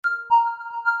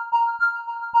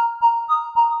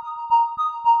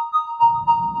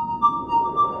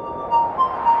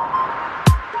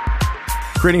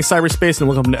Creating cyberspace, and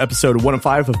welcome to episode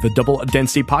 105 of the Double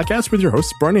Density podcast with your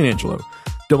hosts, Brian and Angelo.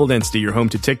 Double Density, your home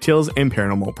to tech tales and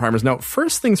paranormal primers. Now,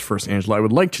 first things first, Angelo, I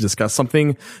would like to discuss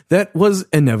something that was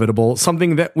inevitable,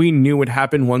 something that we knew would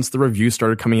happen once the reviews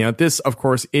started coming out. This, of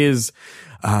course, is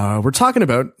we're talking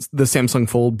about the Samsung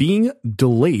Fold being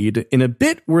delayed in a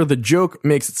bit where the joke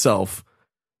makes itself.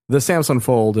 The Samsung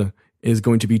Fold is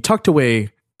going to be tucked away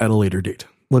at a later date.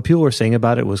 What people were saying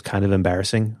about it was kind of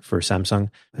embarrassing for Samsung.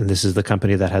 And this is the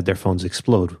company that had their phones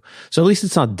explode. So at least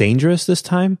it's not dangerous this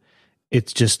time. It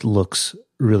just looks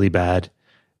really bad.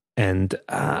 And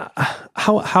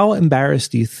how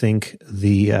embarrassed do you think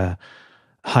the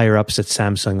higher ups at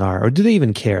Samsung are? Or do they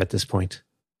even care at this point?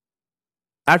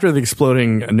 After the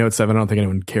exploding Note 7, I don't think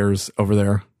anyone cares over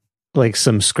there. Like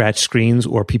some scratch screens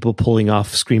or people pulling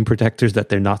off screen protectors that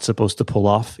they're not supposed to pull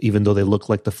off, even though they look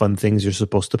like the fun things you're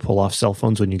supposed to pull off cell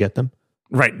phones when you get them.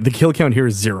 Right. The kill count here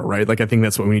is 0, right? Like, I think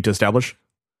that's what we need to establish.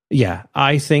 Yeah,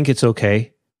 I think it's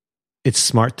okay. It's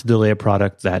smart to delay a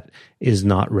product that is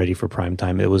not ready for prime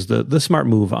time. It was the smart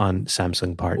move on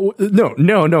Samsung part. No.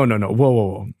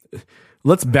 Whoa.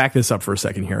 Let's back this up for a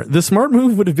second here. The smart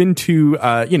move would have been to,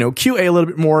 QA a little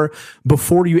bit more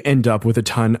before you end up with a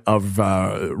ton of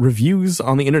reviews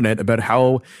on the internet about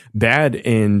how bad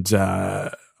and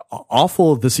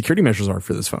awful the security measures are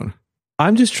for this phone.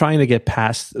 I'm just trying to get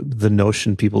past the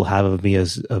notion people have of me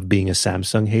as of being a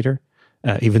Samsung hater,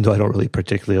 even though I don't really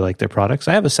particularly like their products.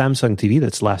 I have a Samsung TV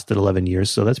that's lasted 11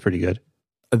 years, so that's pretty good.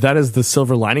 That is the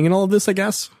silver lining in all of this, I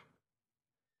guess.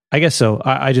 I guess so.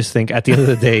 I just think at the end of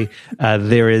the day,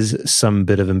 there is some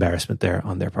bit of embarrassment there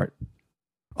on their part.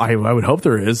 I would hope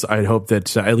there is. I'd hope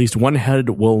that at least one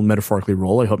head will metaphorically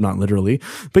roll. I hope not literally.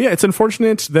 But yeah, it's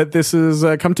unfortunate that this has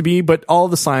come to be, but all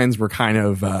the signs were kind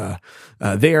of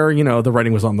there. You know, the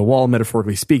writing was on the wall,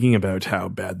 metaphorically speaking, about how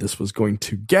bad this was going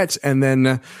to get. And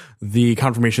then the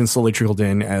confirmation slowly trickled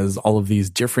in as all of these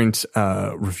different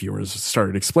reviewers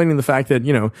started explaining the fact that,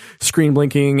 you know, screen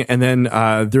blinking. And then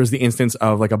there's the instance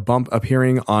of like a bump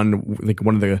appearing on like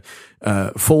one of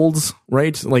the folds,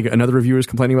 right? Like another reviewer is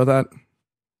complaining about that.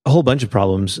 A whole bunch of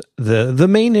problems. The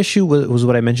main issue was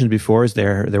what I mentioned before, is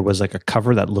there was like a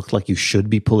cover that looked like you should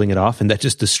be pulling it off, and that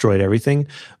just destroyed everything.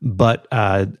 But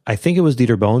I think it was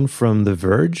Dieter Bohn from The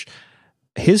Verge.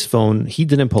 His phone, he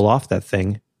didn't pull off that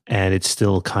thing, and it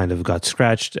still kind of got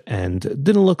scratched and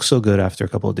didn't look so good after a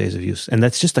couple of days of use. And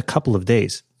that's just a couple of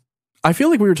days. I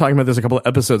feel like we were talking about this a couple of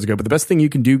episodes ago, but the best thing you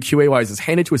can do QA-wise is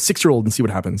hand it to a 6-year-old and see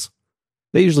what happens.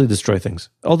 They usually destroy things.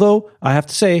 Although, I have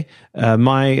to say,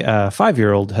 my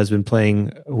 5-year-old has been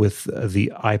playing with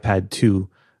the iPad 2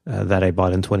 that I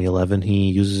bought in 2011. He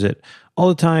uses it all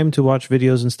the time to watch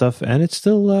videos and stuff, and it's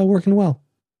still working well.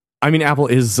 I mean, Apple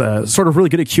is sort of really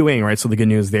good at QAing, right? So the good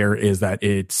news there is that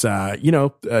it's,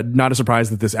 not a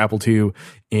surprise that this Apple II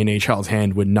in a child's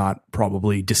hand would not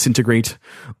probably disintegrate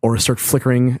or start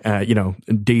flickering,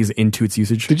 days into its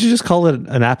usage. Did you just call it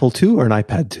an Apple II or an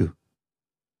iPad 2?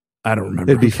 I don't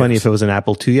remember. It'd be funny if it was an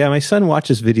Apple II. Yeah, my son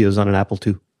watches videos on an Apple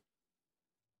II.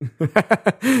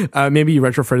 Maybe you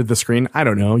retrofitted the screen. I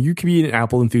don't know. You could be an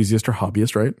Apple enthusiast or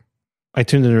hobbyist, right? I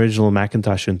turned an original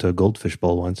Macintosh into a goldfish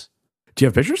bowl once. Do you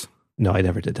have pictures? No, I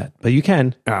never did that. But you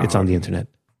can. It's on the internet.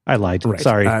 I lied. Right.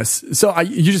 Sorry.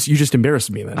 You just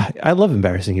embarrassed me then. I love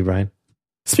embarrassing you, Brian.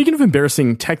 Speaking of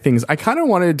embarrassing tech things, I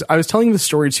was telling this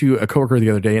story to a coworker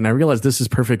the other day, and I realized this is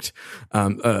perfect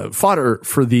fodder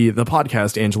for the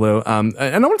podcast, Angelo. And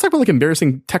I want to talk about like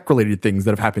embarrassing tech related things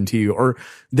that have happened to you or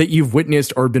that you've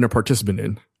witnessed or been a participant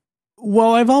in.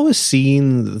 Well, I've always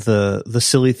seen the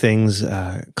silly things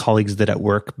colleagues did at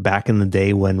work back in the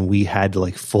day when we had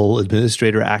like full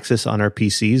administrator access on our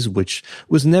PCs, which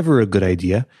was never a good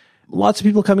idea. Lots of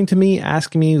people coming to me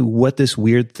asking me what this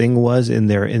weird thing was in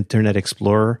their Internet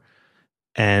Explorer.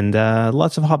 And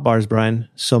lots of hotbars, Brian.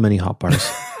 So many hotbars.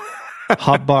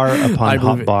 Hotbar upon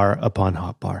hotbar upon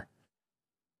hotbar.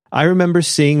 I remember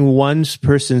seeing one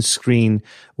person's screen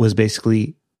was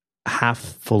basically half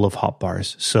full of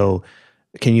hotbars. So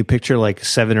can you picture like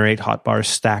 7 or 8 hotbars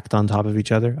stacked on top of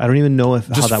each other? I don't even know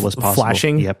how that was possible.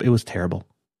 Flashing? Yep, it was terrible.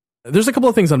 There's a couple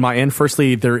of things on my end.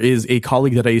 Firstly, there is a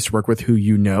colleague that I used to work with who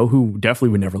who definitely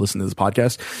would never listen to this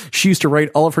podcast. She used to write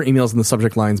all of her emails in the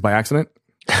subject lines by accident.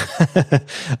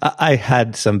 I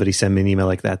had somebody send me an email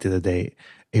like that the other day.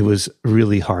 It was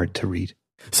really hard to read.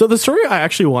 So the story I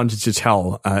actually wanted to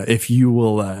tell, if you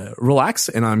will relax,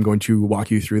 and I'm going to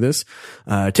walk you through this,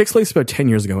 takes place about 10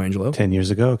 years ago, Angelo. 10 years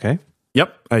ago, okay.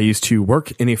 Yep. I used to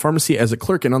work in a pharmacy as a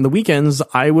clerk, and on the weekends,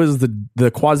 I was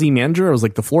the quasi manager. I was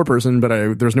like the floor person, but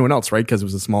there's no one else, right? Because it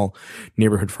was a small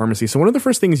neighborhood pharmacy. So one of the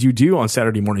first things you do on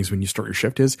Saturday mornings when you start your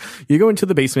shift is you go into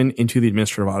the basement, into the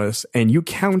administrative office, and you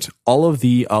count all of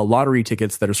the lottery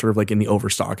tickets that are sort of like in the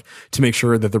overstock to make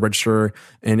sure that the register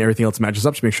and everything else matches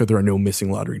up to make sure there are no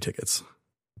missing lottery tickets.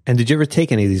 And did you ever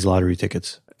take any of these lottery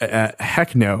tickets?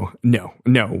 Heck no.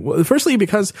 Well, firstly,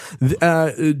 because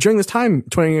during this time,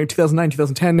 2009,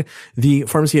 2010, the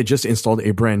pharmacy had just installed a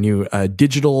brand new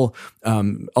digital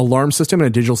alarm system and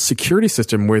a digital security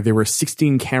system where there were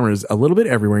 16 cameras a little bit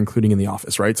everywhere, including in the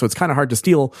office, right? So it's kind of hard to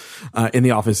steal in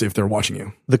the office if they're watching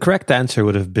you. The correct answer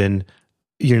would have been,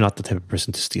 you're not the type of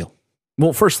person to steal.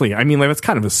 Well, firstly, I mean, like, that's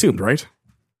kind of assumed, right?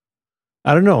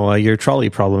 I don't know. Your trolley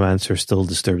problem answer still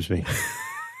disturbs me.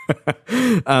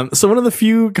 So one of the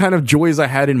few kind of joys I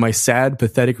had in my sad,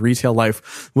 pathetic retail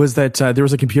life was that there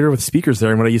was a computer with speakers there.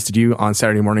 And what I used to do on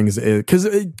Saturday mornings, because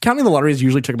counting the lotteries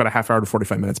usually took about a half hour to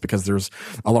 45 minutes because there's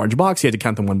a large box. You had to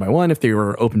count them one by one if they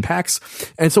were open packs.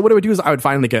 And so what I would do is I would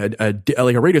find like a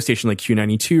radio station like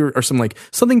Q92 or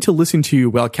something to listen to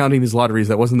while counting these lotteries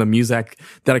that wasn't the music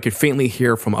that I could faintly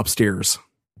hear from upstairs.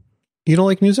 You don't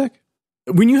like music?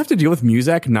 When you have to deal with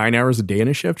music 9 hours a day in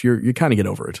a shift, you kind of get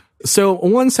over it. So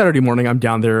one Saturday morning, I'm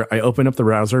down there. I open up the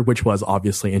browser, which was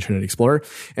obviously Internet Explorer,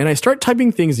 and I start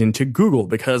typing things into Google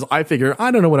because I figure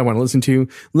I don't know what I want to listen to.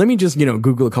 Let me just,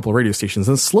 Google a couple of radio stations.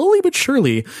 And slowly but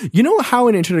surely, you know how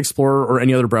in Internet Explorer or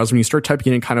any other browser, when you start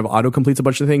typing in, it kind of auto-completes a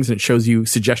bunch of things and it shows you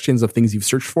suggestions of things you've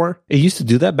searched for? It used to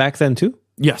do that back then too?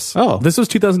 Yes. Oh. This was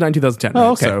 2009, 2010.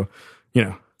 Oh, okay. So,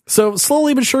 So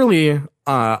slowly but surely,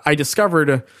 I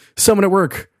discovered someone at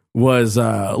work was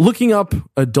looking up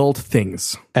adult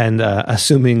things. And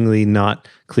assumingly not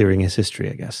clearing his history,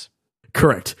 I guess.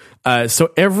 Correct.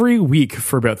 So every week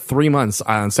for about 3 months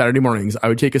on Saturday mornings, I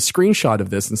would take a screenshot of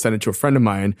this and send it to a friend of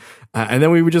mine. And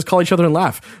then we would just call each other and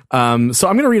laugh. So I'm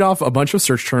going to read off a bunch of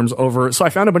search terms over. So I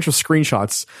found a bunch of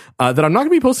screenshots that I'm not going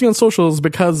to be posting on socials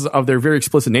because of their very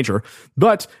explicit nature.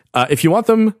 But if you want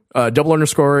them,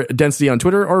 _density on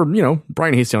Twitter or,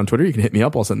 Brian Hasty on Twitter, you can hit me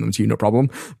up. I'll send them to you. No problem.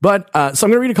 But so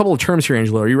I'm going to read a couple of terms here,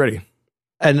 Angelo. Are you ready?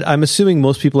 And I'm assuming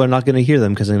most people are not going to hear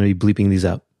them because I'm going to be bleeping these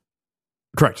out.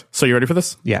 Correct. So you ready for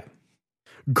this? Yeah.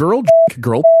 Girl,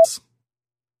 girl,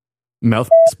 mouth,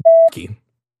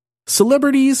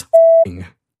 celebrities,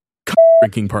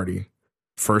 drinking party,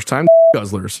 first time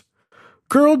guzzlers,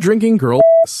 girl drinking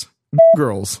girls,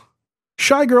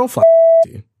 shy girl,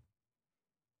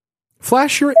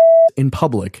 flash your in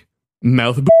public,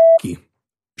 mouth,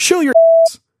 show your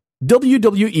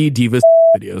WWE Divas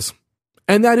videos.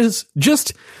 And that is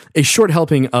just a short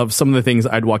helping of some of the things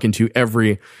I'd walk into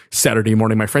every Saturday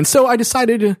morning, my friends. So I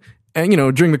decided,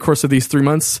 during the course of these 3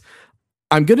 months,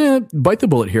 I'm going to bite the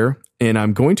bullet here and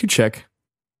I'm going to check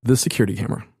the security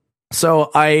camera.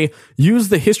 So I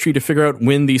used the history to figure out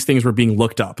when these things were being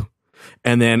looked up.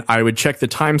 And then I would check the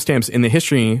timestamps in the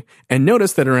history and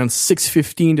notice that around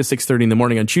 6:15 to 6:30 in the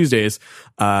morning on Tuesdays,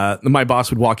 my boss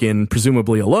would walk in,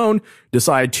 presumably alone,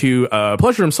 decide to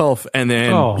pleasure himself, and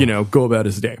then go about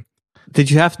his day. Did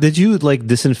you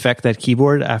disinfect that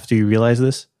keyboard after you realized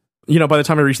this? By the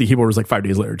time I reached the keyboard, it was like 5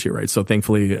 days later too, right? So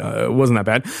thankfully, it wasn't that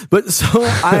bad. But so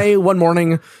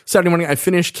one Saturday morning, I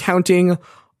finished counting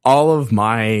all of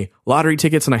my lottery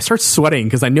tickets and I start sweating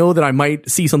because I know that I might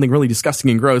see something really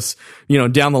disgusting and gross,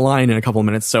 down the line in a couple of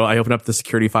minutes. So I open up the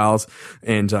security files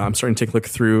and I'm starting to take a look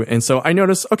through. And so I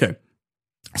notice, okay,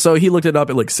 so he looked it up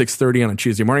at like 6:30 on a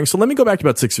Tuesday morning. So let me go back to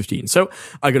about 6:15. So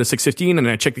I go to 6:15 and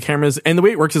I check the cameras. And the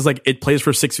way it works is like it plays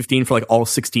for 6:15 for like all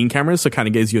 16 cameras. So it kind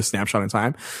of gives you a snapshot in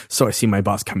time. So I see my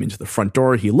boss come into the front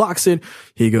door. He locks it.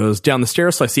 He goes down the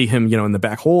stairs. So I see him, in the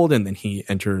back hold. And then he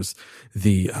enters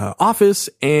the office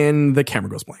and the camera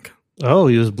goes blank. Oh,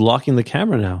 he was blocking the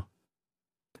camera now.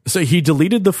 So he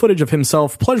deleted the footage of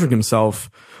himself pleasuring himself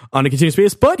on a continuous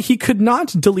basis, but he could not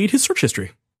delete his search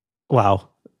history. Wow.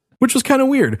 Which was kind of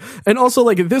weird. And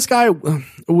also, this guy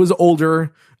was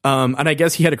older, and I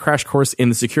guess he had a crash course in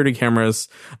the security cameras,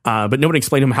 but nobody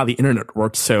explained to him how the internet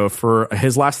worked. So for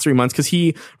his last 3 months, because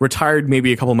he retired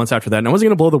maybe a couple months after that, and I wasn't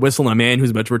going to blow the whistle on a man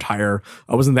who's about to retire.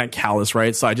 I wasn't that callous,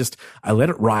 right? So I let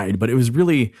it ride, but it was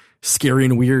really scary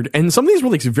and weird. And some of these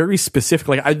were very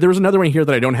specific. There was another one here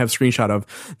that I don't have a screenshot of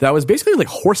that was basically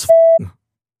horse.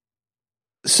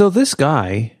 So this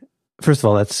guy... First of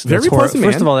all, that's pleasant,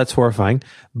 First of all, that's horrifying.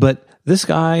 But this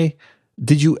guy,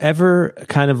 did you ever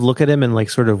kind of look at him and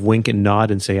sort of wink and nod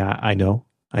and say, I know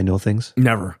things?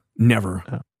 Never.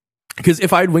 Because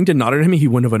if I had winked and nodded at him, he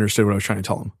wouldn't have understood what I was trying to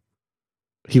tell him.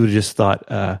 He would have just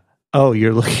thought, oh,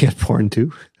 you're looking at porn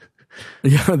too?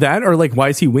 Yeah, that, or like, why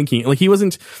is he winking? Like, he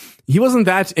wasn't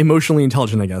that emotionally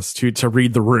intelligent, I guess, to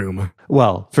read the room.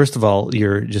 Well, first of all,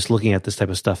 you're just looking at this type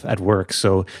of stuff at work,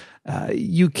 so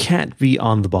you can't be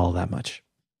on the ball that much.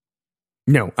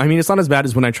 No, I mean, it's not as bad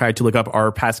as when I tried to look up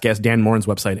our past guest Dan Morin's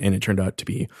website, and it turned out to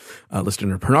be listed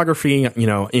under pornography,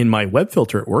 in my web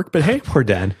filter at work. But hey, poor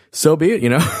Dan. So be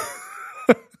it,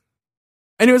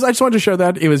 Anyways, I just wanted to show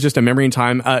that it was just a memory in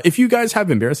time. If you guys have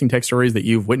embarrassing tech stories that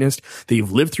you've witnessed, that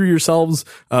you've lived through yourselves,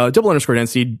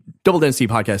 double_density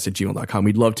 @gmail.com.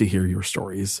 We'd love to hear your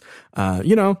stories.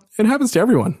 It happens to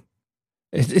everyone.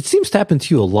 It seems to happen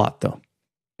to you a lot, though.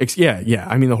 Yeah.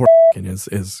 I mean, the horse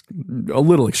is a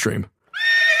little extreme.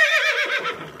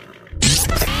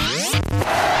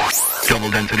 Double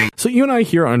Density. So you and I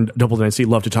here on Double Density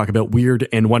love to talk about weird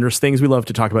and wondrous things. We love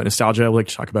to talk about nostalgia. We like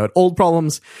to talk about old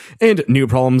problems and new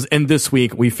problems. And this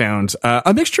week we found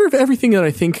a mixture of everything that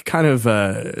I think kind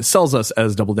of sells us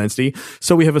as Double Density.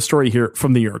 So we have a story here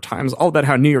from the New York Times all about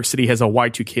how New York City has a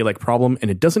Y2K-like problem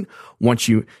and it doesn't want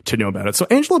you to know about it. So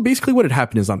Angela, basically what had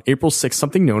happened is on April 6th,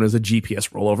 something known as a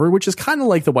GPS rollover, which is kind of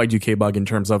like the Y2K bug in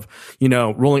terms of,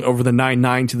 rolling over the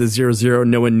 99 to the 00.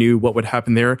 No one knew what would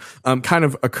happen there. Kind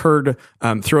of occurred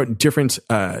throughout different,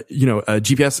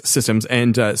 GPS systems.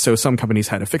 And so some companies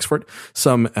had a fix for it.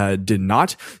 Some did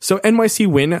not. So NYC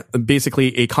Win,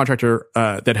 basically a contractor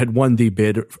that had won the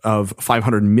bid of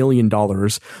 $500 million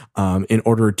in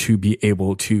order to be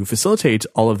able to facilitate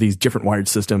all of these different wired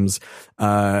systems,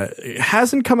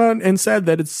 hasn't come out and said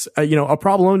that it's, a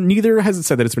problem. Neither has it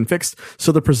said that it's been fixed.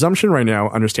 So the presumption right now,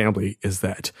 understandably, is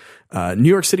that New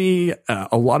York City,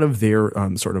 a lot of their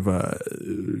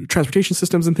transportation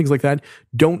systems and things like that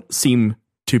don't seem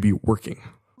to be working.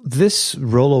 This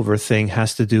rollover thing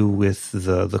has to do with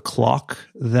the clock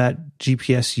that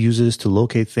GPS uses to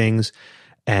locate things,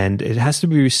 and it has to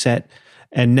be reset.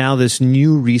 And now this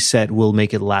new reset will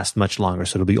make it last much longer.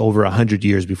 So it'll be over 100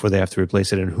 years before they have to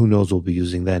replace it, and who knows what we'll be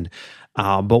using then.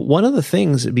 But one of the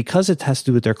things, because it has to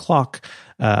do with their clock,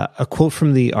 a quote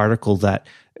from the article that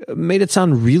made it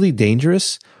sound really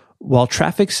dangerous. While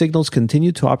traffic signals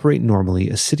continued to operate normally,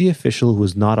 a city official who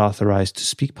was not authorized to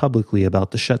speak publicly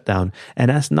about the shutdown and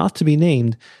asked not to be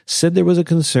named said there was a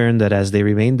concern that as they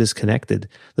remained disconnected,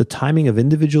 the timing of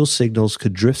individual signals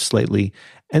could drift slightly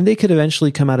and they could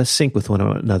eventually come out of sync with one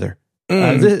another.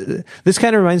 This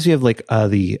kind of reminds me of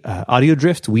the audio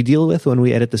drift we deal with when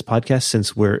we edit this podcast,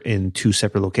 since we're in two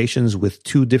separate locations with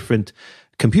two different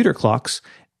computer clocks.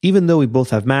 Even though we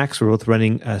both have Macs, we're both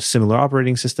running similar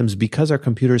operating systems. Because our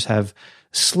computers have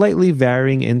slightly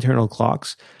varying internal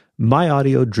clocks, my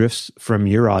audio drifts from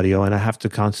your audio, and I have to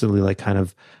constantly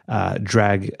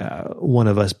drag one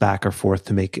of us back or forth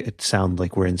to make it sound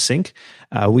like we're in sync.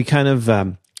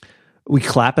 We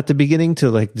clap at the beginning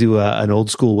to do an old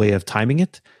school way of timing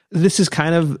it. This is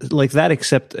kind of like that,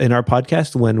 except in our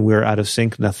podcast, when we're out of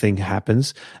sync, nothing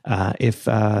happens. If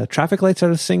traffic lights are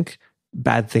out of sync,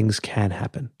 bad things can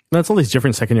happen. That's all these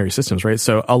different secondary systems, right?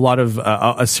 So a lot of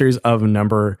a series of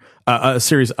New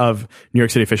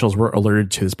York City officials were alerted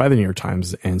to this by the New York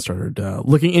Times and started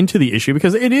looking into the issue,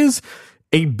 because it is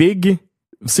a big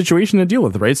situation to deal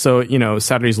with, right? So,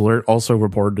 Saturday's alert also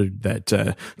reported that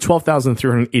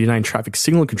 12,389 traffic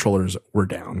signal controllers were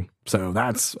down. So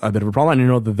that's a bit of a problem. I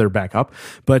know that they're back up,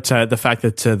 but the fact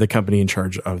that the company in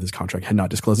charge of this contract had not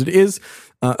disclosed it is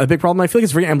a big problem. I feel like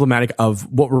it's very emblematic of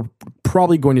what we're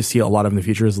probably going to see a lot of in the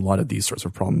future, is a lot of these sorts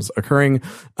of problems occurring.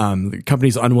 The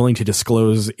company's unwilling to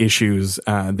disclose issues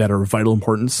that are of vital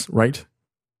importance, right?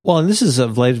 Well, and this is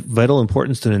of vital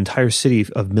importance to an entire city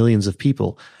of millions of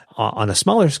people. On a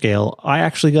smaller scale, I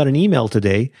actually got an email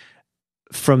today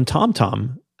from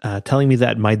TomTom telling me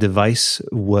that my device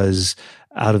was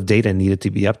out of date and needed to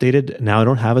be updated. Now I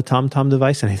don't have a TomTom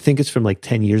device, and I think it's from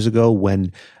 10 years ago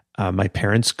when my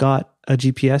parents got a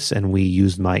GPS and we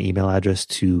used my email address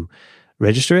to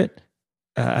register it.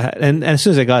 And as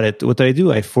soon as I got it, what did I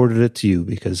do? I forwarded it to you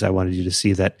because I wanted you to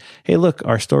see that, hey, look,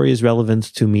 our story is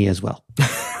relevant to me as well.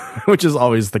 Which is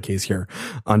always the case here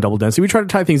on Double Density. We try to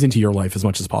tie things into your life as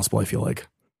much as possible, I feel like.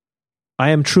 I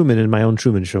am Truman in my own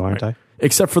Truman Show, aren't I?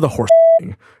 Except for the horse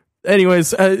thing.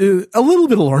 Anyways, a little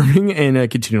bit alarming and a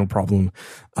continual problem.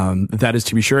 That is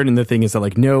to be sure. And the thing is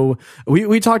that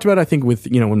we talked about, I think with,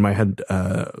 when I had,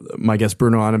 my guest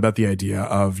Bruno on, about the idea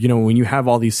of, when you have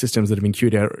all these systems that have been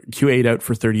QA'd out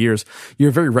for 30 years, you're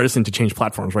very reticent to change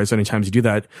platforms, right? So anytime you do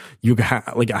that, you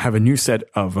have a new set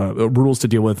of, rules to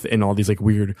deal with, and all these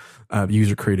weird,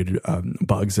 user created,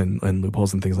 bugs and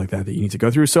loopholes and things like that you need to go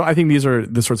through. So I think these are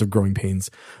the sorts of growing pains,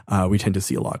 we tend to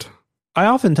see a lot. I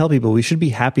often tell people we should be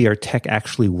happy our tech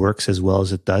actually works as well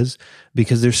as it does,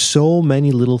 because there's so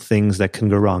many little things that can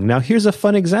go wrong. Now, here's a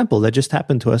fun example that just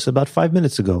happened to us about 5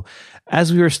 minutes ago.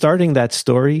 As we were starting that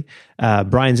story,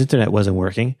 Brian's internet wasn't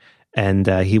working, and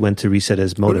he went to reset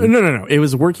his modem. No. It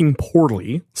was working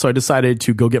poorly, so I decided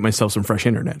to go get myself some fresh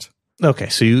internet. Okay,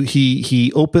 so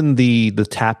he opened the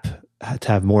tap to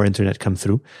have more internet come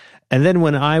through. And then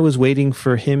when I was waiting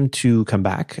for him to come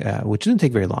back, which didn't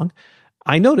take very long,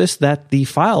 I noticed that the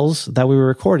files that we were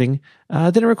recording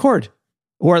didn't record,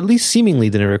 or at least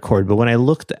seemingly didn't record. But when I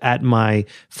looked at my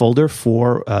folder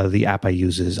for the app I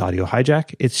use is Audio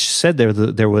Hijack, it said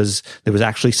there was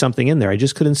actually something in there. I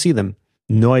just couldn't see them.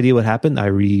 No idea what happened. I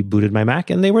rebooted my Mac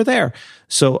and they were there.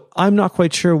 So I'm not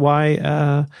quite sure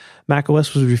why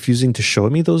macOS was refusing to show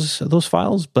me those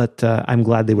files, but I'm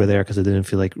glad they were there because I didn't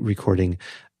feel like re-recording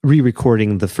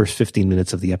the first 15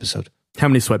 minutes of the episode. How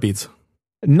many sweat beads?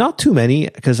 Not too many,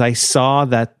 because I saw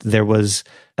that there was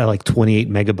like 28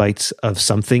 megabytes of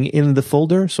something in the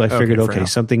folder. So I figured, okay,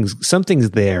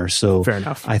 something's there. So fair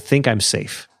enough. I think I'm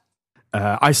safe.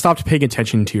 I stopped paying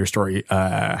attention to your story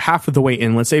half of the way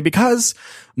in, let's say, because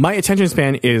my attention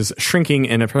span is shrinking,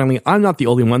 and apparently I'm not the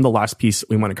only one. The last piece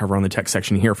we want to cover on the tech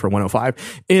section here for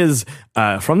 105 is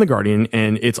from The Guardian,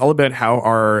 and it's all about how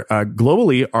our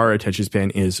globally our attention span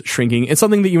is shrinking. It's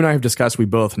something that you and I have discussed. We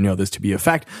both know this to be a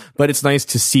fact, but it's nice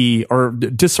to see, or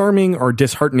disarming or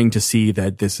disheartening to see,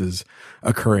 that this is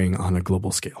occurring on a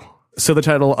global scale. So the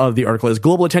title of the article is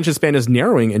Global Attention Span is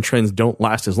Narrowing and Trends Don't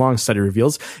Last as Long, Study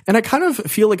Reveals. And I kind of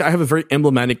feel like I have a very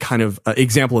emblematic kind of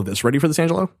example of this. Ready for this,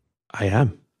 Angelo? I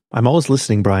am. I'm always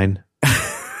listening, Brian.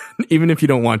 Even if you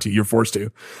don't want to, you're forced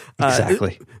to.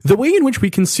 Exactly. The way in which we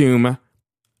consume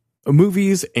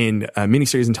movies and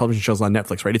miniseries and television shows on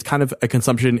Netflix, right? It's kind of a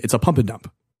consumption. It's a pump and dump.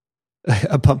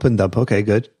 A pump and dump. Okay,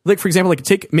 good. Like, for example, like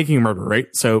take Making a Murderer, right?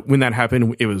 So when that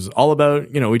happened, it was all about,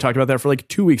 we talked about that for like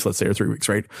 2 weeks, let's say, or 3 weeks,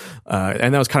 right?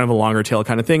 And that was kind of a longer tail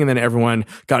kind of thing. And then everyone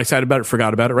got excited about it,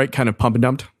 forgot about it, right? Kind of pump and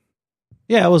dumped.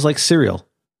 Yeah, it was like Serial.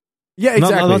 Yeah,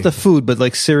 exactly. Not the food, but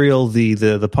like Serial, the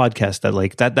podcast that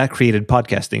like that created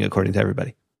podcasting, according to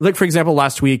everybody. Like, for example,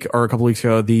 last week or a couple weeks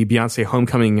ago, the Beyonce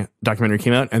Homecoming documentary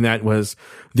came out, and that was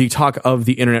the talk of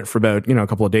the internet for about, a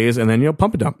couple of days, and then,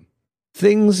 pump and dump.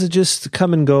 Things just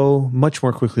come and go much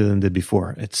more quickly than they did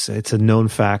before. It's a known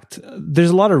fact. There's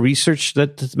a lot of research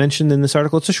that's mentioned in this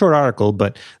article. It's a short article,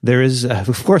 but there is,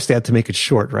 of course, they had to make it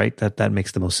short, right? That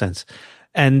makes the most sense.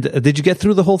 And did you get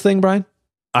through the whole thing, Brian?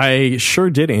 I sure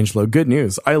did, Angelo. Good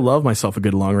news. I love myself a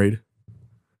good long read.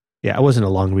 Yeah, it wasn't a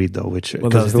long read, though, because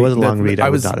if it was a long read, I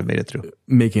would not have made it through.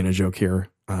 Making a joke here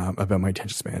about my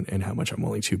attention span and how much I'm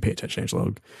willing to pay attention,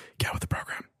 Angelo. Get with the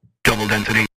program. Double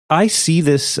density. I see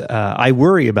this. I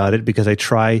worry about it because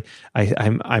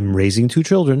I'm raising 2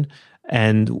 children,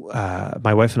 and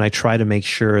my wife and I try to make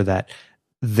sure that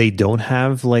they don't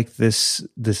have like this.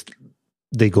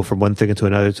 They go from one thing to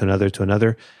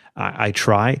another. I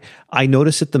try. I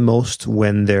notice it the most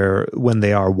when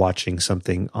they are watching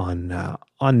something on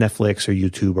Netflix or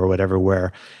YouTube or whatever,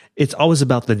 where it's always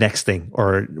about the next thing,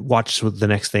 or watch the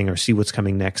next thing, or see what's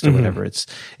coming next, or whatever.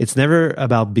 It's never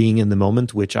about being in the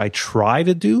moment, which I try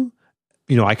to do.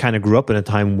 I kind of grew up in a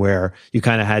time where you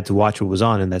kind of had to watch what was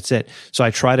on, and that's it. So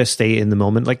I try to stay in the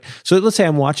moment. Like, so let's say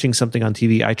I'm watching something on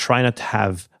TV. I try not to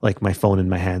have like my phone in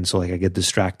my hand, so like I get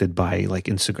distracted by like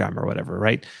Instagram or whatever,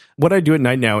 right? What I do at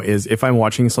night now is if I'm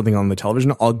watching something on the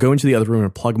television, I'll go into the other room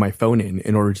and plug my phone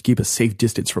in order to keep a safe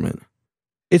distance from it.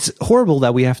 It's horrible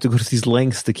that we have to go to these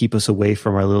lengths to keep us away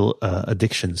from our little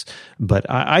addictions. But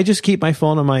I just keep my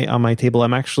phone on my table.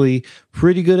 I'm actually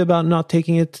pretty good about not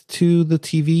taking it to the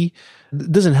TV.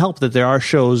 It doesn't help that there are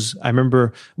shows. I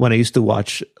remember when I used to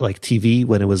watch like TV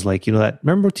when it was like,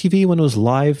 remember TV when it was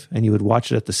live and you would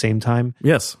watch it at the same time?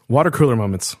 Yes. Water cooler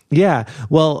moments. Yeah.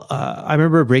 Well, I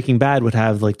remember Breaking Bad would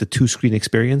have like the 2-screen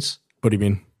experience. What do you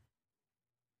mean?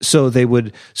 So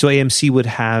AMC would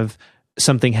have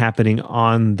something happening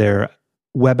on their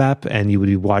web app and you would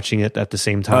be watching it at the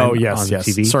same time on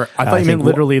TV. Sorry, I thought you meant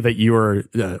literally that you were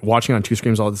watching on 2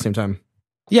 screens all at the same time.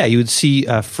 Yeah, you would see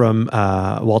from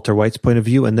Walter White's point of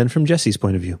view and then from Jesse's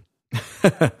point of view.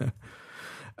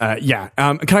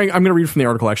 I'm going to read from the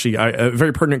article, actually. A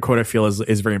very pertinent quote I feel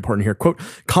is very important here. Quote,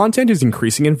 content is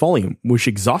increasing in volume, which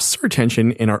exhausts our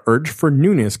attention, and our urge for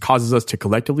newness causes us to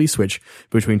collectively switch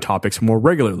between topics more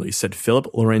regularly, said Philip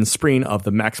Lorenz Spreen of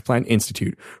the Max Planck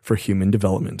Institute for Human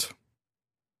Development.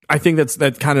 I think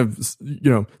that kind of,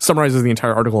 summarizes the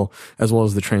entire article as well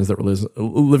as the trends that we're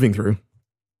living through.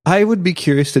 I would be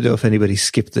curious to know if anybody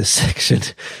skipped this section.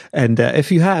 And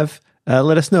if you have,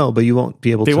 let us know, but you won't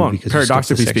be able They to. won't. Because you skipped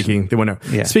Paradoxically the section. speaking, they won't know.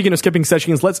 Yeah. Speaking of skipping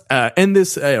sections, let's end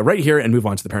this right here and move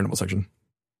on to the paranormal section.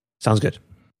 Sounds good.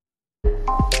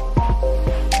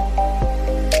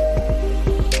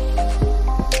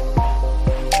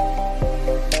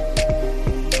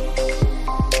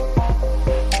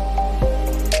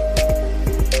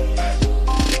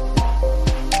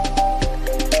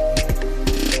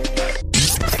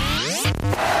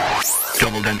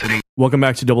 Welcome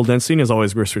back to Double Density. And as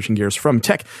always, we're switching gears from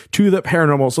tech to the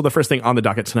paranormal. So the first thing on the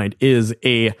docket tonight is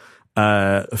a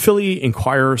Philly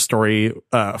Inquirer story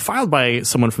filed by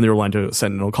someone from the Orlando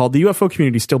Sentinel called "The UFO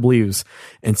Community Still Believes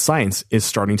and Science is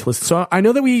Starting to Listen." So I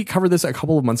know that we covered this a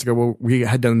couple of months ago where we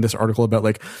had done this article about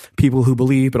like people who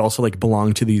believe but also like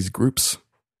belong to these groups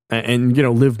and you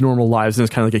know, live normal lives, and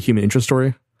it's kind of like a human interest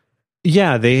story.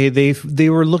 Yeah, they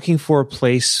were looking for a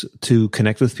place to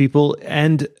connect with people,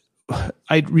 and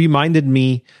it reminded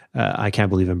me, I can't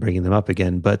believe I'm bringing them up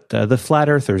again, but the Flat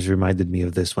Earthers reminded me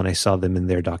of this when I saw them in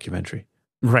their documentary.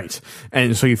 Right.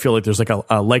 And so you feel like there's like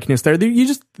a likeness there.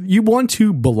 You want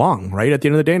to belong, right? At the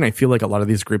end of the day. And I feel like a lot of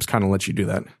these groups kind of let you do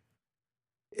that.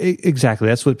 Exactly.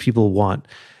 That's what people want.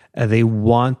 They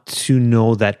want to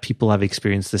know that people have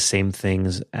experienced the same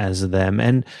things as them.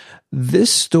 And this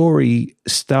story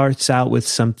starts out with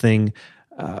something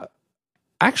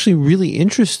actually really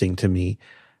interesting to me.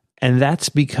 And that's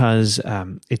because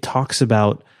it talks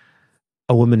about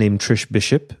a woman named Trish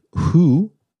Bishop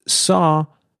who saw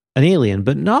an alien,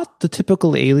 but not the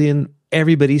typical alien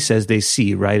everybody says they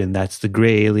see, right? And that's the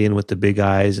gray alien with the big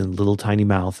eyes and little tiny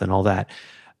mouth and all that.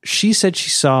 She said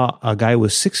she saw a guy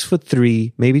with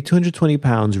 6'3", maybe 220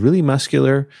 pounds, really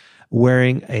muscular,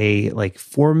 wearing a like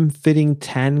form-fitting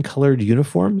tan-colored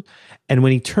uniform. And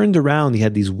when he turned around, he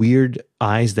had these weird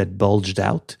eyes that bulged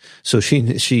out. So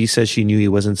she says she knew he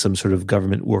wasn't some sort of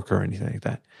government worker or anything like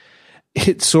that.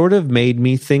 It sort of made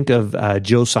me think of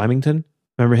Joe Symington.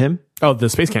 Remember him? Oh, the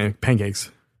space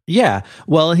pancakes. Yeah.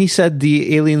 Well, he said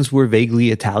the aliens were vaguely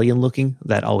Italian looking.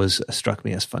 That always struck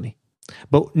me as funny.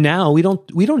 But now we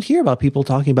don't hear about people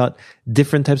talking about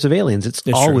different types of aliens. It's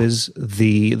always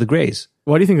true. the grays.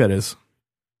 Why do you think that is?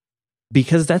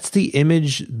 Because that's the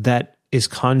image that is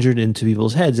conjured into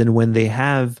people's heads. And when they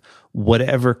have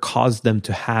whatever caused them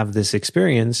to have this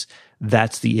experience,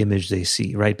 that's the image they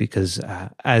see, right? Because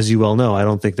as you well know, I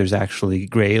don't think there's actually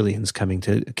gray aliens coming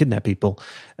to kidnap people.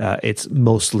 It's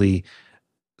mostly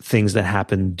things that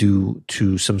happen due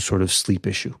to some sort of sleep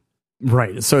issue.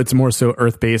 Right. So it's more so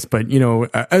Earth-based. But, you know,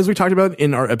 as we talked about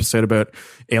in our episode about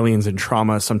aliens and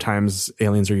trauma, sometimes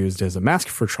aliens are used as a mask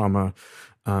for trauma.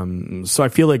 So I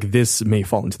feel like this may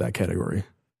fall into that category.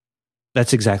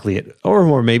 That's exactly it.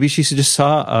 Or maybe she just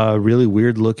saw a really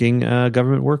weird-looking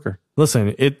government worker.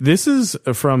 Listen, this is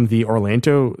from the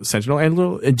Orlando Sentinel.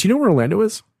 And do you know where Orlando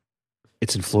is?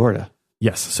 It's in Florida.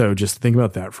 Yes. So just think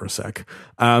about that for a sec.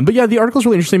 But yeah, the article is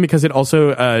really interesting because it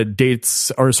also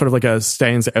dates or sort of like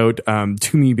stands out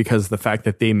to me because the fact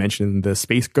that they mentioned the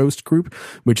Space Ghost Group,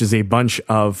 which is a bunch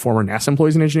of former NASA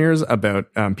employees and engineers about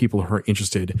people who are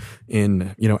interested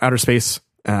in, you know, outer space.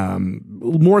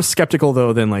 More skeptical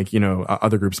though than like, you know,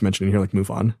 other groups mentioned in here, like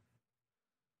MUFON.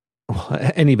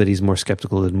 Well, anybody's more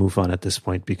skeptical than MUFON at this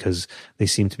point because they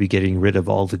seem to be getting rid of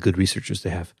all the good researchers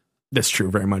they have. That's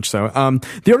true, very much so.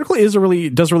 The article does a really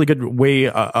good way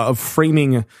of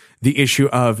framing the issue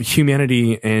of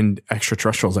humanity and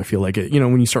extraterrestrials. I feel like it, you know,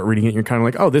 when you start reading it, you're kind of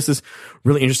like, oh, this is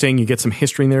really interesting. You get some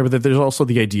history in there, but there's also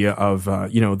the idea of,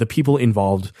 you know, the people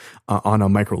involved on a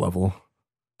micro level.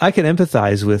 I can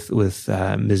empathize with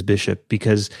Ms. Bishop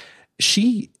because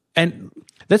and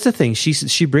that's the thing.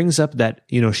 She brings up that,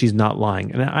 you know, she's not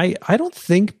lying. And I don't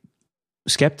think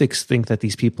skeptics think that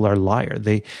these people are liars.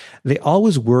 They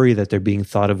always worry that they're being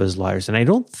thought of as liars. And I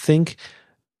don't think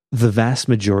the vast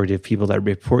majority of people that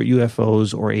report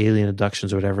UFOs or alien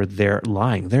abductions or whatever, they're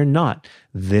lying. They're not.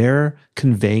 They're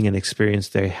conveying an experience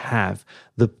they have.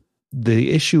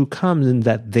 The issue comes in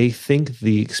that they think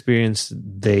the experience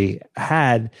they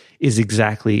had is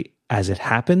exactly as it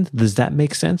happened. Does that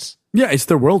make sense? Yeah, it's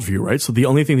their worldview, right? So the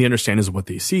only thing they understand is what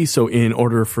they see. So in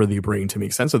order for the brain to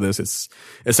make sense of this, it's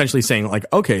essentially saying like,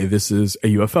 okay, this is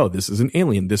a UFO. This is an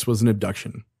alien. This was an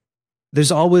abduction.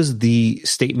 There's always the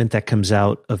statement that comes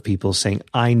out of people saying,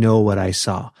 I know what I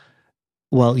saw.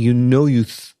 Well, you know, you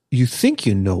think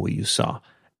you know what you saw.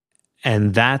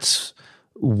 And that's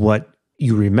what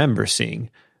you remember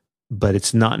seeing, but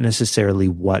it's not necessarily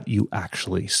what you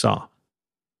actually saw.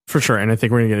 For sure. And I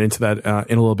think we're going to get into that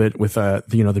in a little bit with the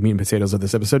meat and potatoes of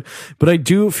this episode. But I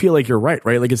do feel like you're right?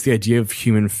 Like it's the idea of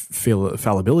human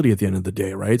fallibility at the end of the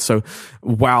day, right? So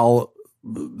while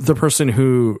the person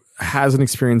who has an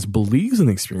experience believes in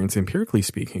the experience, empirically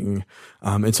speaking,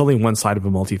 it's only one side of a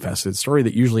multifaceted story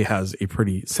that usually has a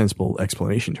pretty sensible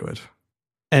explanation to it.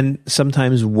 And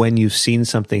sometimes when you've seen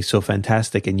something so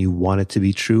fantastic and you want it to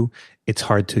be true, it's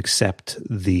hard to accept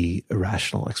the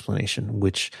irrational explanation,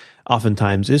 which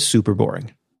oftentimes is super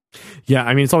boring. Yeah,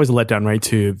 I mean, it's always a letdown, right,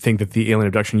 to think that the alien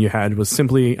abduction you had was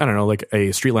simply, I don't know, like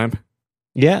a street lamp.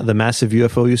 Yeah, the massive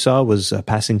UFO you saw was a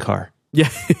passing car. Yeah,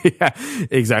 yeah,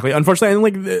 exactly. Unfortunately,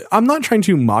 and like, I'm not trying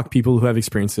to mock people who have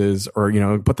experiences or, you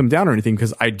know, put them down or anything,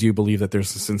 because I do believe that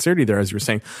there's a sincerity there, as you were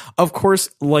saying. Of course,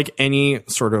 like any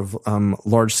sort of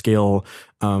large scale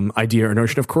idea or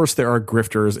notion, of course, there are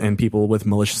grifters and people with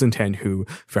malicious intent who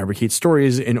fabricate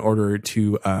stories in order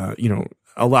to, you know,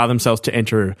 allow themselves to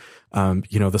enter,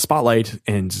 you know, the spotlight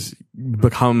and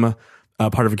become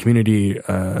part of a community,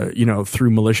 you know, through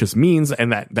malicious means.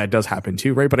 And that does happen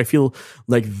too, right? But I feel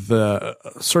like the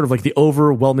sort of like the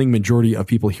overwhelming majority of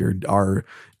people here are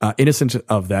innocent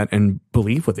of that and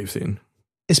believe what they've seen.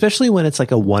 Especially when it's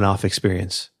like a one-off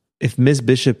experience. If Ms.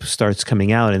 Bishop starts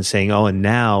coming out and saying, oh, and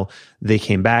now they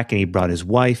came back and he brought his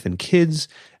wife and kids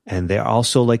and they're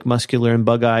also like muscular and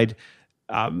bug-eyed.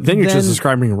 Then you're just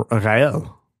describing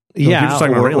Rael. Yeah,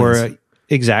 or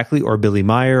exactly, or Billy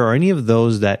Meyer or any of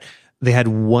those that they had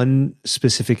one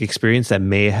specific experience that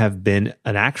may have been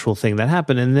an actual thing that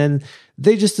happened. And then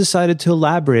they just decided to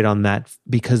elaborate on that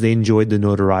because they enjoyed the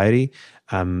notoriety.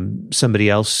 Somebody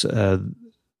else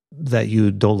that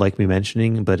you don't like me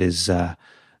mentioning, but is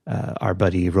our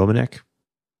buddy Romanek.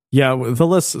 Yeah, the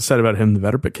less said about him, the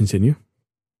better, but continue.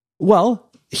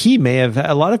 Well, he may have,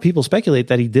 a lot of people speculate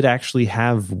that he did actually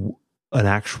have an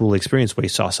actual experience where he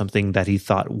saw something that he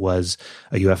thought was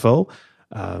a UFO.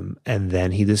 And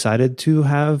then he decided to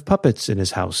have puppets in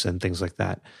his house and things like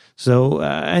that. So,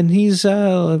 and he's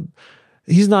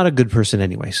not a good person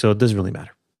anyway, so it doesn't really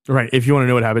matter. Right. If you want to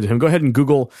know what happened to him, go ahead and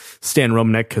Google Stan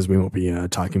Romanek, because we won't be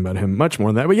talking about him much more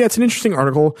than that. But yeah, it's an interesting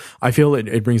article. I feel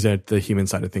it brings out the human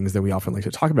side of things that we often like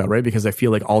to talk about, right? Because I feel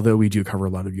like although we do cover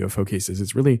a lot of UFO cases,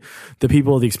 it's really the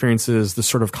people, the experiences, the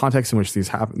sort of context in which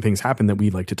these things happen that we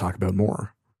like to talk about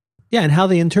more. Yeah, and how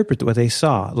they interpret what they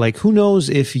saw. Like, who knows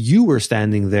if you were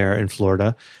standing there in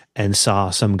Florida and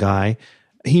saw some guy,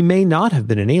 he may not have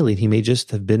been an alien. He may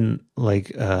just have been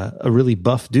like a really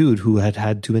buff dude who had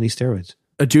had too many steroids.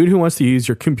 A dude who wants to use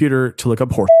your computer to look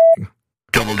up horse.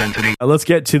 Double density. Let's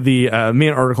get to the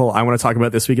main article I want to talk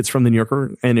about this week. It's from the New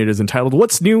Yorker, and it is entitled,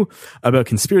 "What's New About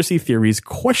Conspiracy Theories?"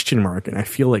 And I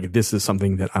feel like this is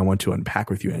something that I want to unpack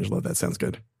with you, Angela. If that sounds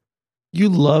good. You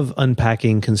love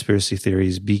unpacking conspiracy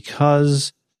theories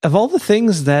because of all the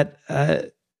things that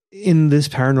in this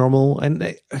paranormal,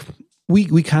 and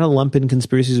we kind of lump in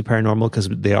conspiracies with paranormal because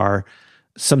they are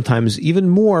sometimes even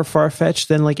more far-fetched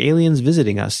than like aliens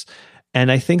visiting us. And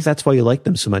I think that's why you like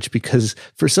them so much, because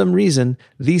for some reason,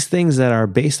 these things that are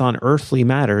based on earthly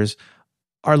matters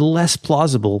are less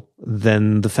plausible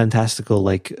than the fantastical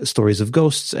like stories of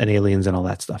ghosts and aliens and all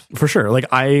that stuff. For sure. Like,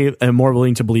 I am more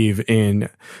willing to believe in,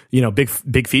 you know, big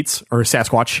feats or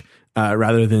Sasquatch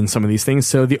rather than some of these things.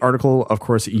 So the article, of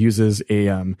course, uses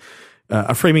a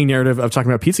framing narrative of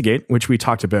talking about Pizzagate, which we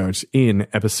talked about in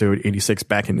episode 86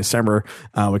 back in December.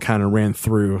 We kind of ran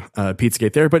through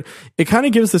Pizzagate there, but it kind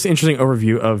of gives this interesting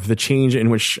overview of the change in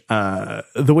which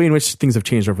the way in which things have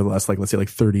changed over the last, like, let's say like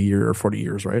 30 years or 40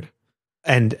 years, right?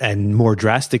 And more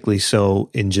drastically so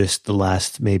in just the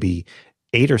last maybe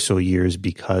 8 or so years,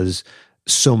 because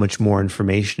so much more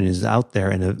information is out there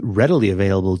and readily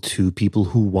available to people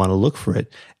who want to look for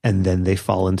it. And then they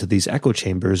fall into these echo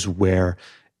chambers where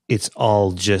it's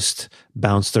all just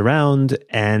bounced around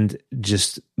and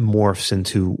just morphs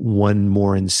into one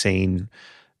more insane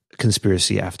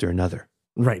conspiracy after another.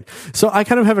 Right. So I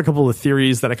kind of have a couple of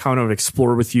theories that I kind of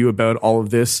explore with you about all of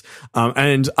this.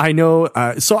 And I know,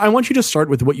 so I want you to start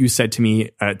with what you said to me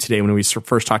today when we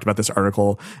first talked about this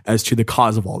article as to the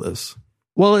cause of all this.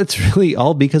 Well, it's really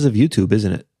all because of YouTube,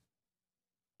 isn't it?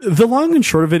 The long and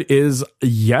short of it is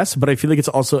yes, but I feel like it's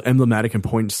also emblematic and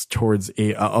points towards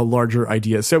a larger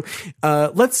idea. So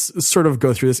let's sort of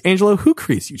go through this. Angelo, who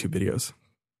creates YouTube videos?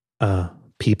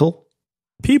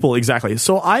 People, exactly.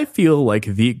 So I feel like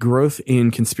the growth in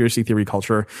conspiracy theory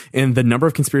culture and the number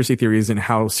of conspiracy theories and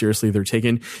how seriously they're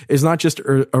taken is not just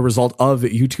a result of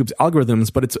YouTube's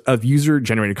algorithms, but it's of user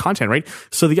generated content, right?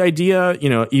 So the idea,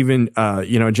 even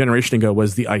a generation ago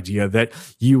was the idea that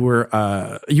you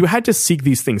had to seek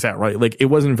these things out, right? Like, it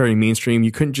wasn't very mainstream.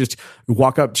 You couldn't just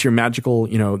walk up to your magical,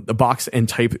 box and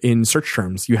type in search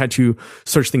terms. You had to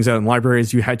search things out in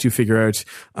libraries. You had to figure out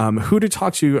who to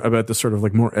talk to about the sort of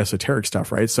like more esoteric stuff,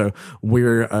 stuff, right? So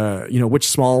where, which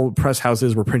small press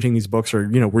houses were printing these books, or,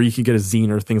 where you could get a zine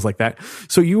or things like that.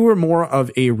 So you were more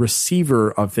of a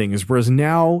receiver of things, whereas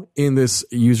now in this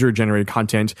user generated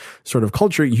content sort of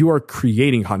culture, you are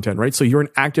creating content, right? So you're an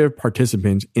active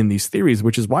participant in these theories,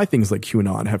 which is why things like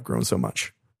QAnon have grown so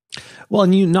much. Well,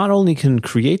 and you not only can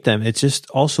create them, it's just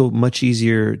also much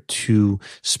easier to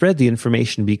spread the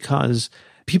information because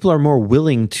people are more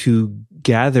willing to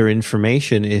gather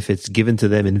information if it's given to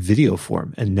them in video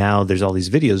form. And now there's all these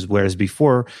videos, whereas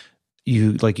before,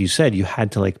 like you said, you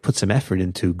had to like put some effort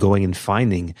into going and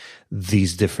finding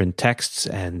these different texts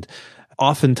and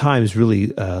oftentimes really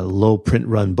low print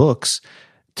run books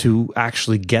to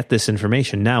actually get this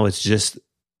information. Now it's just,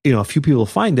 a few people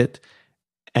find it,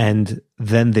 and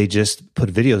then they just put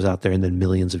videos out there, and then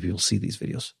millions of people see these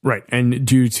videos. Right. And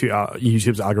due to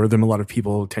YouTube's algorithm, a lot of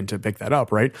people tend to pick that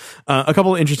up, right? A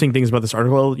couple of interesting things about this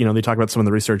article, they talk about some of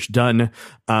the research done.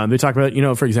 They talk about,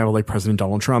 for example, like President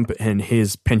Donald Trump and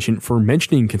his penchant for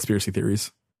mentioning conspiracy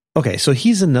theories. Okay, so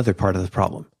he's another part of the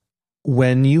problem.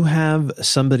 When you have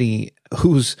somebody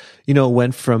who's,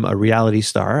 went from a reality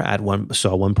star at one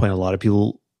point, a lot of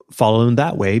people follow him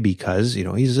that way because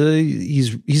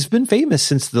he's been famous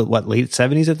since the late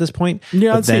 70s at this point.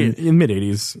 Yeah, I'd say in mid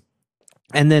 80s.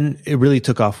 And then it really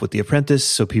took off with The Apprentice,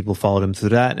 so people followed him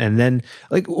through that. And then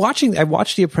I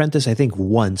watched The Apprentice I think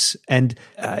once, and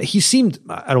he seemed,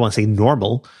 I don't want to say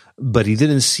normal, but he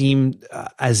didn't seem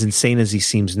as insane as he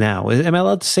seems now. Am I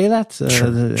allowed to say that? Sure.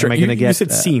 Am I going to get? You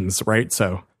said seems, right?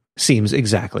 So seems,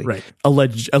 exactly. Right.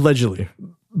 Allegedly.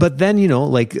 But then,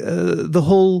 the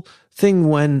whole thing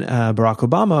when Barack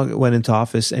Obama went into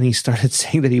office and he started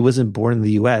saying that he wasn't born in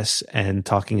the US and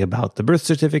talking about the birth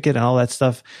certificate and all that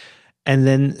stuff, and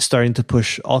then starting to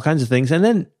push all kinds of things, and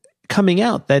then coming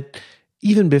out that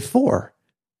even before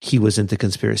he was into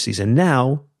conspiracies, and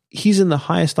now he's in the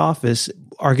highest office,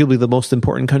 arguably the most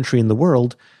important country in the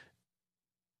world,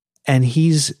 and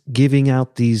he's giving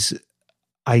out these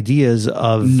ideas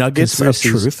of nuggets of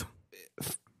truth.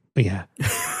 Yeah.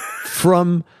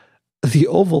 From the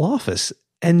Oval Office.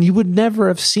 And you would never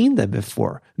have seen them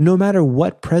before, no matter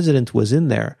what president was in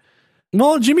there.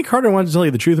 Well, Jimmy Carter wanted to tell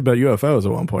you the truth about UFOs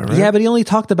at one point, right? Yeah, but he only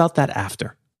talked about that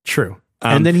after. True.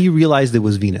 And then he realized it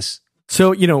was Venus.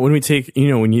 So, when we take,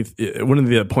 one of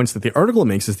the points that the article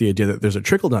makes is the idea that there's a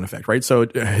trickle-down effect, right? So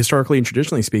historically and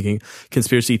traditionally speaking,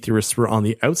 conspiracy theorists were on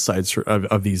the outsides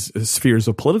of these spheres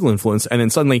of political influence. And then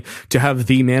suddenly to have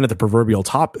the man at the proverbial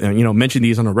top, mention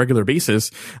these on a regular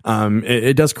basis,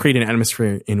 it does create an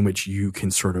atmosphere in which you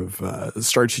can sort of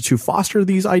start to foster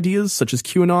these ideas, such as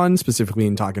QAnon, specifically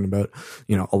in talking about,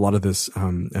 a lot of this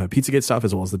Pizzagate stuff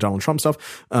as well as the Donald Trump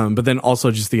stuff. But then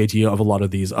also just the idea of a lot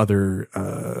of these other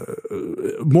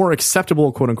more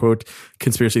acceptable, quote unquote,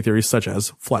 conspiracy theories such as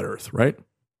flat Earth, right?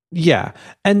 Yeah.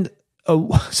 And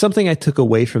something I took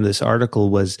away from this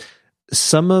article was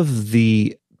some of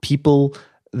the people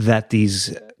that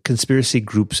these conspiracy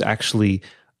groups actually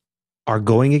are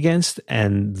going against,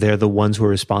 and they're the ones who are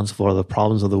responsible for the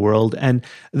problems of the world. And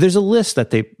there's a list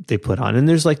that they put on, and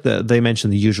there's like they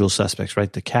mentioned the usual suspects,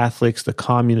 right? The Catholics, the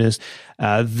communists,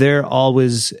 they're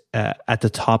always at the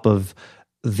top of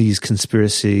these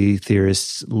conspiracy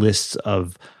theorists lists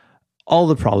of all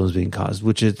the problems being caused,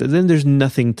 which is then there's no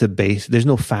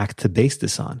fact to base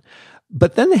this on.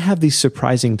 But then they have these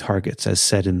surprising targets, as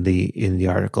said in the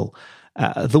article.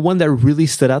 The one that really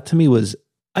stood out to me was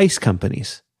ice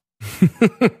companies.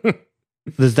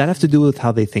 Does that have to do with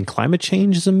how they think climate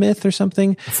change is a myth or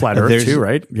something? Flat Earth too,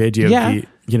 right? The idea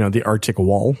of the Arctic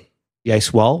wall, the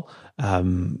ice wall.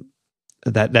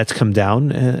 That's come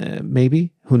down,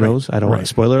 maybe. Who knows? I don't want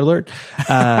spoiler alert.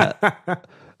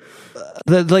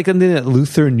 Like in the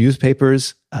Lutheran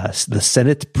newspapers, the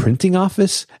Senate printing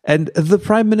office, and the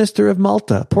Prime Minister of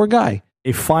Malta. Poor guy.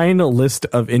 A fine list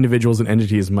of individuals and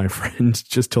entities, my friend,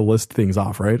 just to list things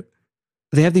off, right?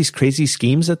 They have these crazy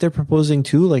schemes that they're proposing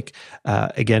too, like,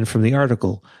 again, from the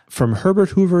article, from Herbert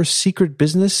Hoover's secret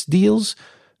business deals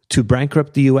to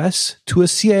bankrupt the U.S. to a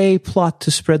CIA plot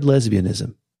to spread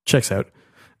lesbianism. Checks out.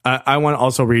 I want to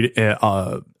also read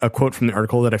a quote from the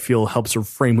article that I feel helps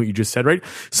frame what you just said, right?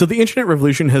 So the internet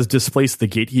revolution has displaced the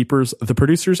gatekeepers, the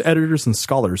producers, editors, and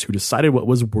scholars who decided what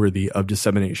was worthy of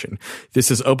dissemination. This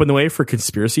has opened the way for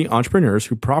conspiracy entrepreneurs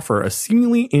who proffer a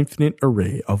seemingly infinite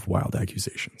array of wild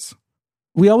accusations.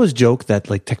 We always joke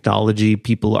that like technology,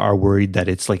 people are worried that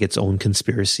it's like its own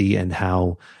conspiracy, and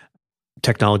how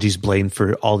technology is blamed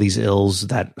for all these ills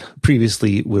that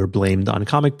previously were blamed on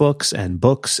comic books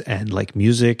and like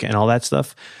music and all that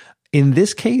stuff. In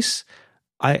this case,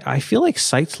 I feel like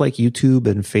sites like YouTube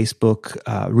and Facebook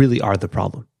really are the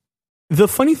problem. The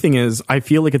funny thing is, I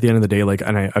feel like at the end of the day, like,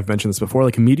 and I've mentioned this before,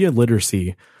 like media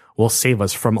literacy will save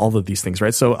us from all of these things,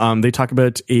 right? So they talk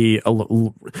about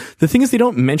the thing is they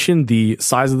don't mention the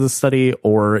size of the study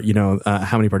or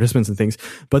how many participants and things,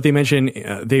 but they mention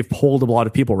they've polled a lot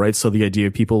of people, right? So the idea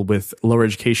of people with lower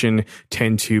education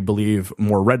tend to believe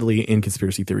more readily in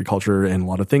conspiracy theory culture and a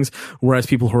lot of things, whereas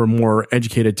people who are more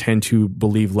educated tend to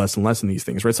believe less and less in these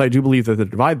things, right? So I do believe that the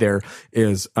divide there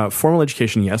is formal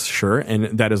education, yes, sure,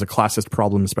 and that is a classist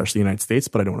problem, especially in the United States,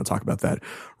 but I don't want to talk about that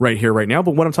right here, right now.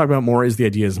 But what I'm talking about more is the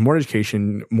idea is more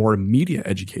education, more media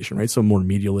education, right? So more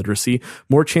media literacy,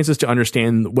 more chances to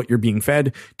understand what you're being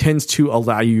fed tends to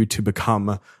allow you to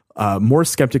become more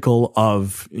skeptical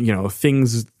of,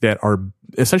 things that are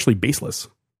essentially baseless.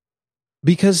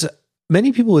 Because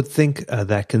many people would think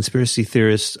that conspiracy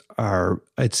theorists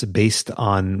it's based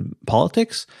on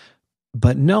politics,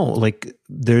 but no, like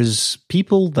there's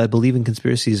people that believe in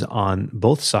conspiracies on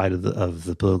both sides of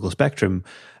the political spectrum,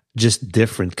 just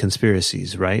different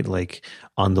conspiracies, right? Like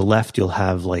on the left, you'll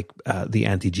have like the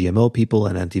anti-GMO people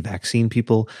and anti-vaccine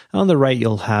people. And on the right,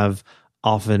 you'll have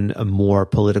often more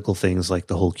political things like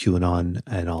the whole QAnon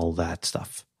and all that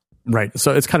stuff. Right.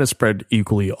 So it's kind of spread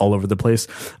equally all over the place.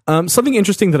 Something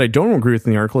interesting that I don't agree with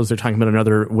in the article is they're talking about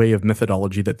another way of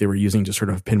methodology that they were using to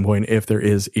sort of pinpoint if there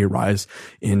is a rise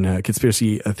in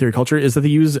conspiracy theory culture is that they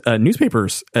use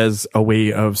newspapers as a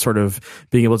way of sort of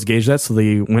being able to gauge that. So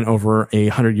they went over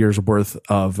 100 years worth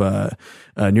of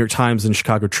New York Times and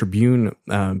Chicago Tribune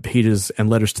pages and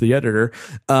letters to the editor.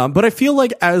 But I feel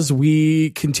like as we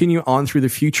continue on through the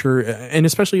future, and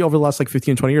especially over the last like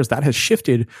 15, 20 years, that has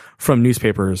shifted from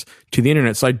newspapers to the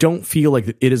internet. So I don't feel like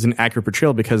it is an accurate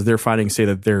portrayal because their findings say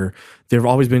that there've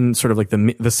always been sort of like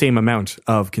the same amount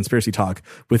of conspiracy talk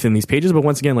within these pages. But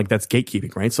once again, like that's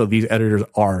gatekeeping, right? So these editors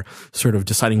are sort of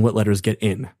deciding what letters get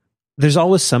in. There's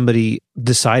always somebody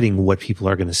deciding what people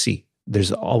are going to see.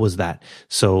 There's always that.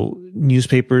 So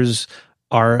newspapers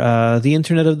are the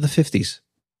internet of the 50s.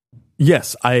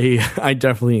 Yes, I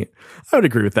would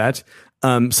agree with that.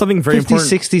 Something very 50s, important.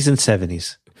 60s, and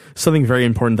 70s. Something very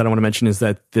important that I want to mention is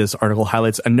that this article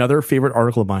highlights another favorite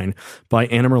article of mine by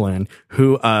Anna Merlan,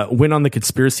 who went on the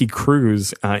conspiracy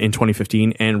cruise in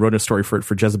 2015 and wrote a story for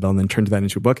Jezebel and then turned that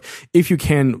into a book. If you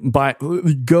can,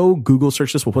 go Google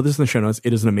search this. We'll put this in the show notes.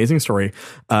 It is an amazing story.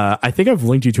 I think I've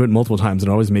linked you to it multiple times and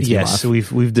it always makes me laugh.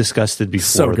 Yes, we've discussed it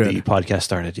before the podcast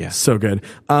started. Yeah, so good.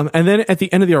 And then at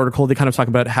the end of the article, they kind of talk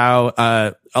about how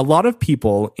a lot of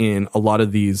people in a lot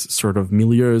of these sort of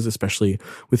milieus, especially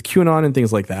with QAnon and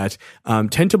things like that,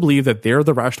 tend to believe that they're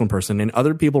the rational person and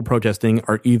other people protesting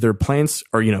are either plants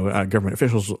or, government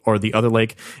officials or the other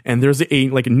like, and there's a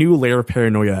new layer of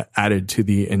paranoia added to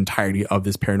the entirety of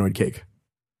this paranoid cake.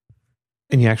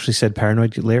 And you actually said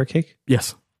paranoid layer cake?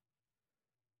 Yes.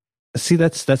 See,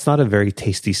 that's not a very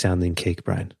tasty sounding cake,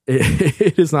 Brian.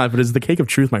 It is not, but it's the cake of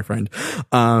truth, my friend.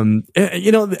 And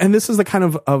this is the kind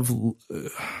of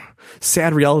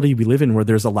sad reality we live in where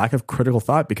there's a lack of critical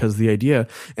thought because the idea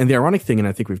and the ironic thing, and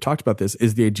I think we've talked about this,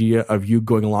 is the idea of you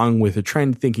going along with a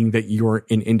trend thinking that you're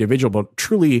an individual, but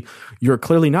truly you're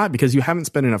clearly not because you haven't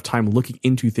spent enough time looking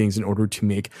into things in order to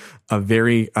make a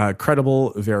very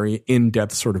credible, very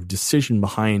in-depth sort of decision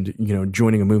behind,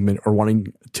 joining a movement or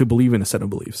wanting to believe in a set of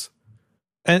beliefs.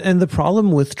 And the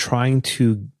problem with trying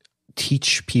to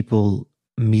teach people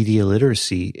media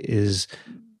literacy is,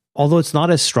 although it's not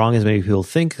as strong as maybe people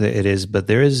think that it is, but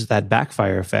there is that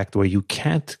backfire effect where you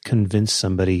can't convince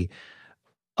somebody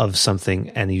of something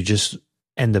and you just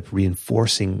end up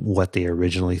reinforcing what they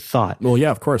originally thought. Well,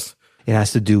 yeah, of course. It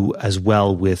has to do as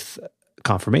well with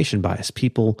confirmation bias.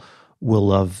 People will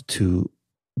love to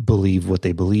believe what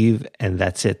they believe, and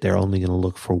that's it. They're only going to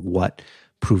look for what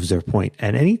proves their point.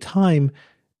 And anytime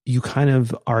you kind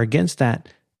of are against that,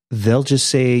 they'll just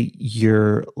say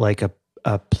you're like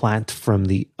a plant from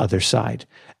the other side.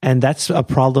 And that's a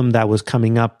problem that was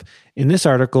coming up in this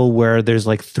article where there's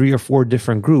like 3 or 4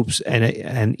 different groups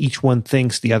and each one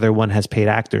thinks the other one has paid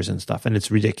actors and stuff. And it's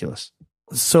ridiculous.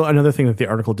 So another thing that the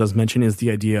article does mention is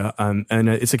the idea, and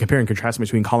it's a compare and contrast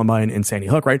between Columbine and Sandy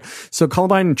Hook, right? So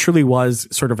Columbine truly was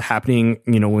sort of happening,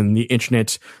 when the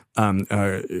internet,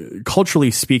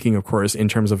 culturally speaking, of course, in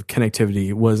terms of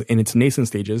connectivity, was in its nascent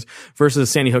stages versus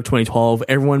Sandy Hook 2012.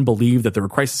 Everyone believed that there were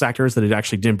crisis actors that it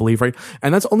actually didn't believe, right?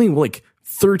 And that's only like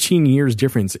 13 years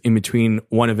difference in between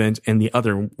one event and the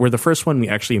other, where the first one we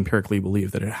actually empirically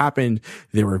believe that it happened,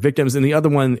 there were victims, and the other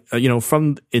one,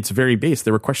 from its very base,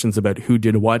 there were questions about who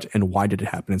did what and why did it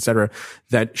happen, etc.,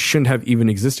 that shouldn't have even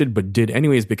existed but did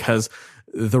anyways because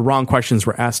the wrong questions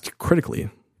were asked critically.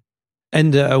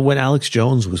 And when Alex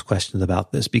Jones was questioned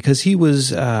about this, because he was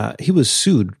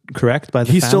sued, correct, by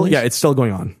the families? It's still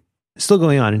going on. Still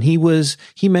going on. And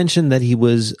he mentioned that he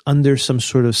was under some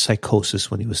sort of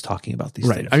psychosis when he was talking about these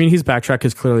things. I mean, he's backtracked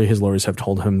because clearly his lawyers have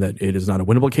told him that it is not a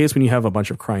winnable case when you have a bunch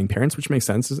of crying parents, which makes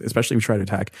sense, especially if you try to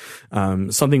attack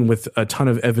something with a ton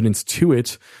of evidence to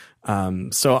it.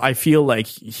 So I feel like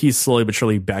he's slowly but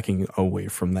surely backing away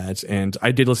from that. And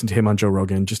I did listen to him on Joe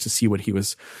Rogan just to see what he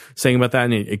was saying about that.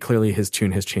 And it clearly his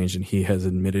tune has changed and he has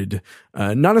admitted,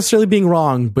 not necessarily being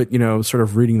wrong, but, sort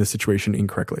of reading the situation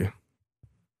incorrectly.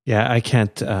 Yeah, I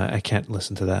can't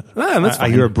listen to that. That's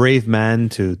fine. You're a brave man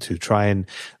to try and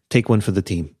take one for the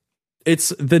team. It's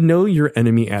the know your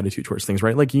enemy attitude towards things,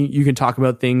 right? Like you can talk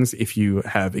about things if you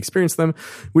have experienced them,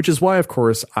 which is why, of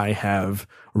course, I have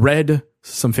read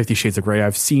some 50 Shades of Grey.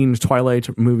 I've seen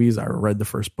Twilight movies. I read the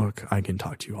first book. I can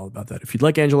talk to you all about that. If you'd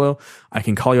like, Angelo, I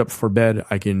can call you up before bed.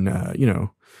 I can,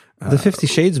 the 50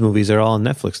 Shades movies are all on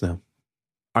Netflix now.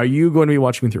 Are you going to be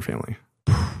watching with your family?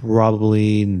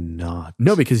 Probably not.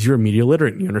 No, because you're media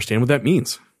literate and you understand what that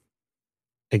means.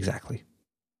 Exactly.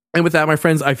 And with that, my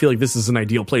friends, I feel like this is an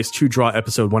ideal place to draw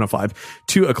episode 105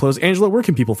 to a close. Angela, where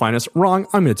can people find us? Wrong.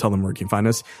 I'm going to tell them where you can find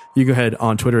us. You go ahead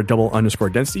on Twitter,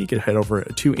 @double_density. You can head over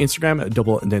to Instagram at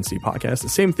Double Density Podcast. The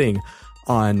same thing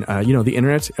on, the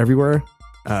internet everywhere.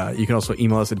 You can also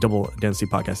email us at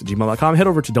doubledensitypodcast@gmail.com. Head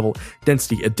over to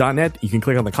doubledensity.net. You can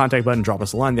click on the contact button, drop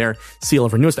us a line there, see all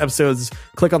of our newest episodes.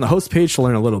 Click on the host page to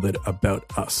learn a little bit about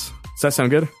us. Does that sound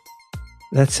good?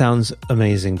 That sounds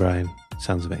amazing, Brian.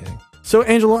 Sounds amazing. So,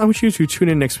 Angela, I want you to tune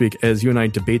in next week as you and I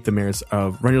debate the merits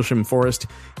of Rendlesham Forest.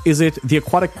 Is it the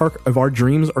aquatic park of our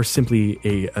dreams or simply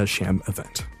a sham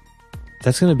event?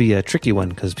 That's going to be a tricky one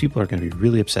because people are going to be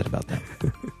really upset about that.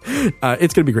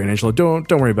 It's going to be great, Angela. Don't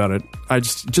worry about it. I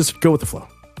just go with the flow.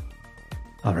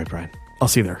 All right, Brian. I'll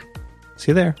see you there. See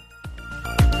you there.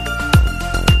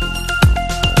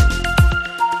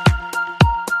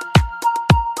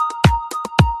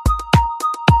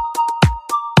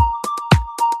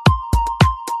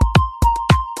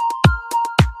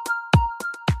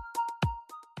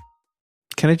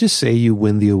 Can I just say you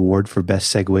win the award for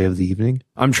best segue of the evening?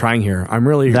 I'm trying here. I'm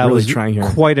really trying here.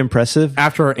 Quite impressive.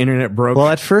 After our internet broke. Well,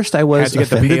 at first I was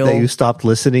offended that you stopped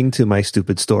listening to my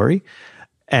stupid story.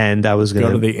 And I was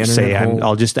going to say,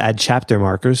 I'll just add chapter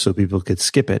markers so people could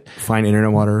skip it. Find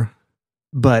internet water.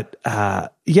 But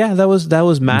that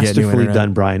was masterfully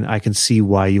done, Brian. I can see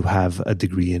why you have a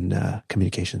degree in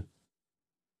communication.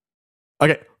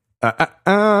 Okay.